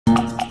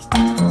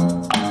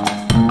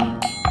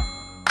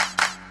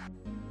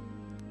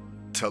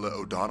Tela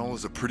O'Donnell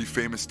is a pretty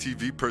famous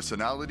TV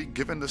personality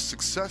given the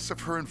success of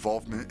her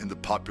involvement in the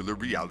popular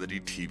reality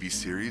TV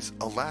series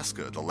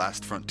Alaska: The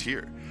Last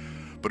Frontier.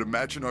 But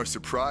imagine our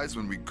surprise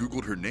when we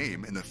Googled her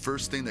name and the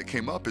first thing that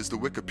came up is the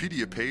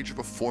Wikipedia page of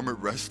a former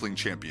wrestling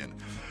champion.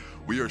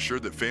 We are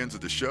sure that fans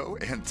of the show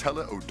and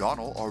Tela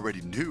O'Donnell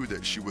already knew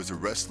that she was a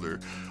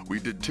wrestler. We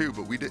did too,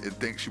 but we didn't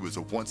think she was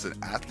once an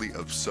athlete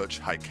of such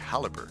high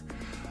caliber.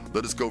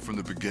 Let us go from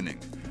the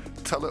beginning.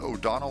 Tela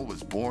O'Donnell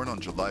was born on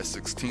July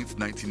 16,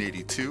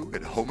 1982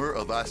 in Homer,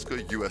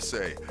 Alaska,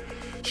 USA.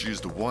 She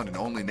is the one and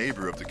only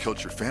neighbor of the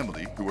Kilcher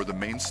family, who are the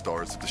main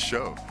stars of the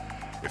show.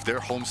 If their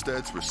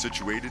homesteads were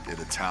situated in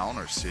a town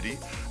or city,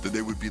 then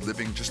they would be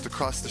living just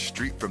across the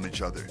street from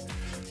each other.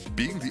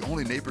 Being the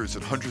only neighbors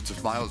in hundreds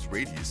of miles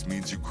radius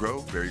means you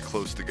grow very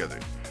close together.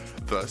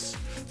 Thus,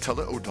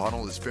 Tela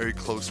O'Donnell is very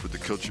close with the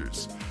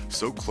Kilchers.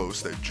 So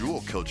close that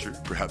Jewel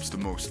Kilcher, perhaps the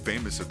most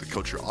famous of the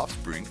Kilcher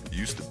offspring,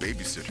 used to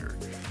babysit her.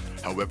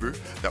 However,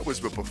 that was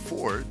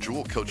before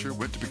Jewel Kilcher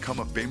went to become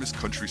a famous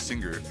country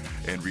singer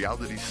and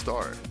reality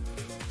star.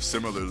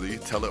 Similarly,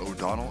 Tela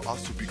O'Donnell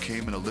also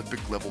became an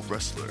Olympic-level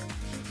wrestler.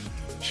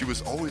 She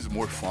was always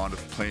more fond of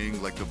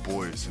playing like the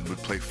boys and would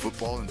play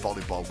football and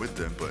volleyball with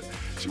them, but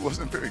she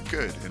wasn't very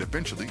good and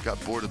eventually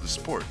got bored of the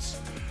sports.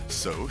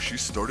 So she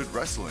started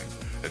wrestling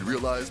and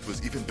realized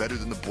was even better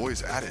than the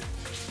boys at it.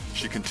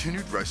 She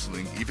continued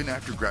wrestling even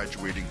after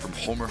graduating from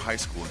Homer High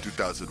School in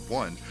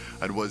 2001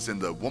 and was in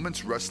the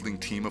women's wrestling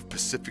team of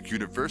Pacific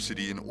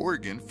University in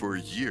Oregon for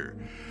a year.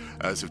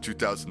 As of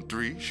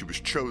 2003, she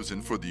was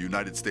chosen for the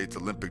United States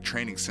Olympic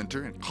Training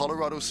Center in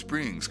Colorado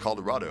Springs,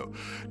 Colorado,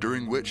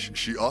 during which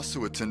she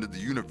also attended the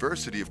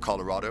University of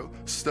Colorado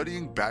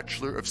studying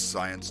Bachelor of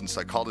Science in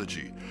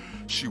Psychology.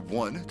 She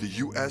won the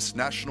U.S.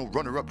 National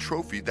Runner-Up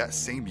Trophy that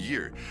same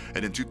year,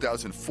 and in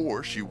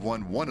 2004 she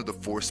won one of the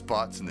 4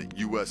 spots in the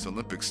U.S.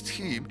 Olympics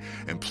team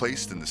and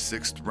placed in the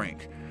 6th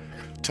rank.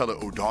 Tela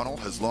O'Donnell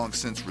has long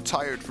since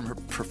retired from her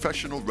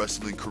professional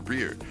wrestling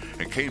career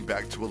and came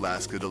back to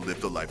Alaska to live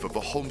the life of a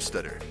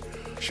homesteader.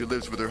 She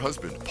lives with her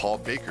husband, Paul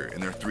Baker,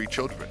 and their 3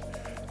 children.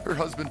 Her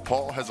husband,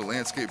 Paul, has a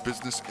landscape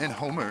business in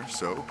Homer,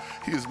 so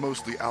he is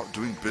mostly out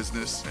doing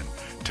business,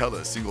 and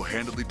Tela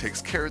single-handedly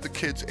takes care of the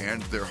kids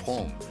and their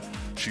home.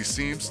 She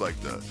seems like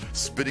the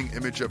spitting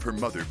image of her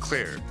mother,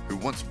 Claire, who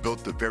once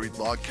built the very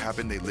log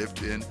cabin they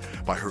lived in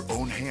by her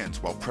own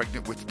hands while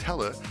pregnant with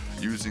Tela,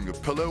 using a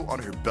pillow on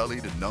her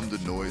belly to numb the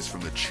noise from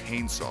the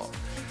chainsaw.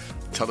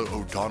 Tela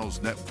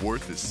O'Donnell's net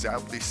worth is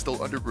sadly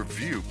still under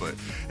review, but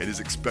it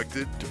is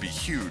expected to be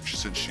huge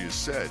since she is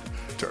said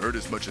to earn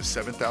as much as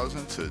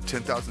 $7,000 to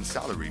 $10,000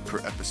 salary per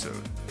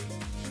episode.